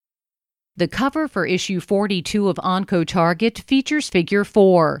The cover for issue 42 of OncoTarget features Figure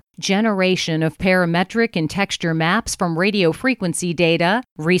 4, generation of parametric and texture maps from radiofrequency data,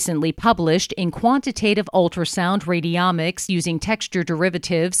 recently published in Quantitative Ultrasound Radiomics using texture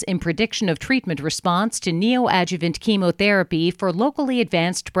derivatives in prediction of treatment response to neoadjuvant chemotherapy for locally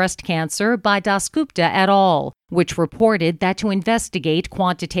advanced breast cancer by Dasgupta et al., which reported that to investigate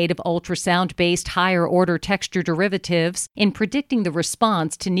quantitative ultrasound-based higher-order texture derivatives in predicting the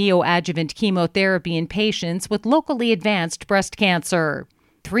response to neoadjuvant chemotherapy in patients with locally advanced breast cancer.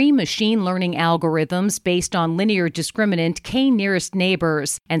 3 machine learning algorithms based on linear discriminant k-nearest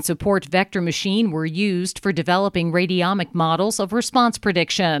neighbors and support vector machine were used for developing radiomic models of response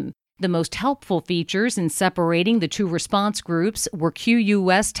prediction. The most helpful features in separating the 2 response groups were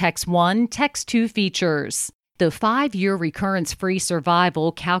QUS TEX1, TEX2 features. The 5-year recurrence-free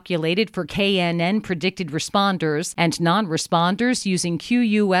survival calculated for KNN predicted responders and non-responders using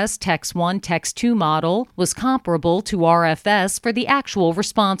QUS TEX1 TEX2 model was comparable to RFS for the actual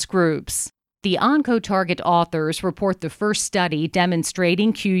response groups. The OncoTarget authors report the first study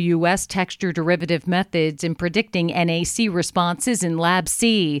demonstrating QUS texture derivative methods in predicting NAC responses in Lab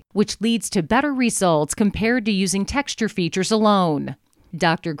C, which leads to better results compared to using texture features alone.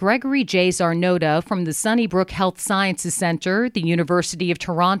 Dr. Gregory J. Zarnota from the Sunnybrook Health Sciences Center, the University of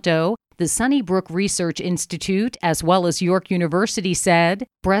Toronto, the Sunnybrook Research Institute, as well as York University said,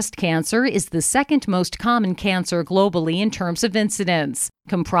 breast cancer is the second most common cancer globally in terms of incidence,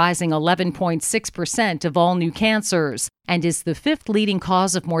 comprising 11.6% of all new cancers, and is the 5th leading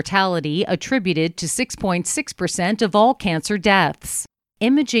cause of mortality attributed to 6.6% of all cancer deaths.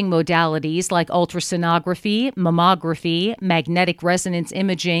 Imaging modalities like ultrasonography, mammography, magnetic resonance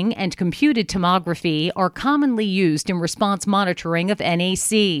imaging, and computed tomography are commonly used in response monitoring of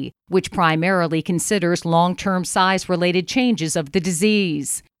NAC, which primarily considers long-term size-related changes of the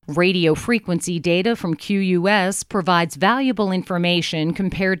disease. Radiofrequency data from QUS provides valuable information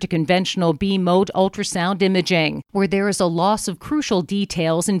compared to conventional B-mode ultrasound imaging, where there is a loss of crucial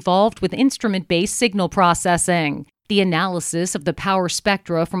details involved with instrument-based signal processing. The analysis of the power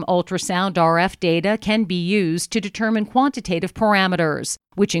spectra from ultrasound RF data can be used to determine quantitative parameters,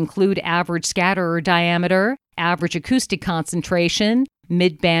 which include average scatterer diameter, average acoustic concentration,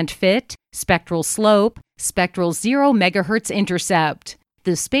 mid-band fit, spectral slope, spectral 0 MHz intercept.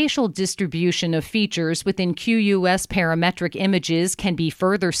 The spatial distribution of features within QUS parametric images can be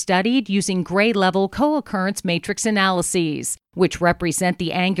further studied using gray-level co-occurrence matrix analyses, which represent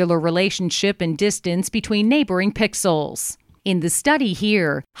the angular relationship and distance between neighboring pixels. In the study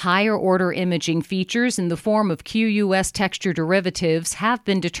here, higher-order imaging features in the form of QUS texture derivatives have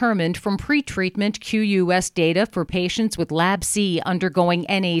been determined from pre-treatment QUS data for patients with Lab C undergoing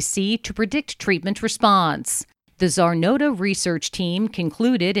NAC to predict treatment response. The Zarnota research team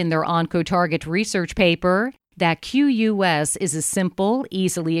concluded in their OncoTarget research paper that QUS is a simple,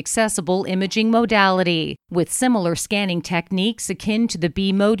 easily accessible imaging modality with similar scanning techniques akin to the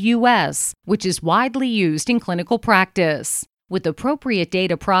B-mode US, which is widely used in clinical practice. With appropriate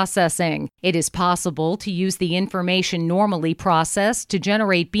data processing, it is possible to use the information normally processed to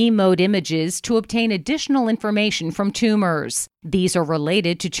generate B-mode images to obtain additional information from tumors. These are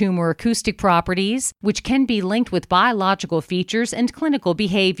related to tumor acoustic properties, which can be linked with biological features and clinical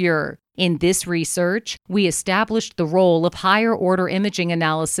behavior. In this research, we established the role of higher-order imaging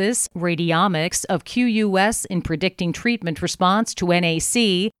analysis, radiomics, of QUS in predicting treatment response to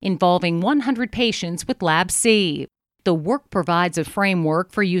NAC involving 100 patients with Lab C. The work provides a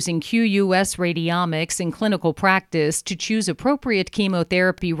framework for using QUS radiomics in clinical practice to choose appropriate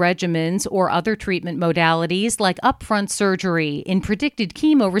chemotherapy regimens or other treatment modalities like upfront surgery in predicted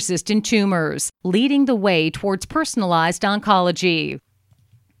chemo-resistant tumors, leading the way towards personalized oncology.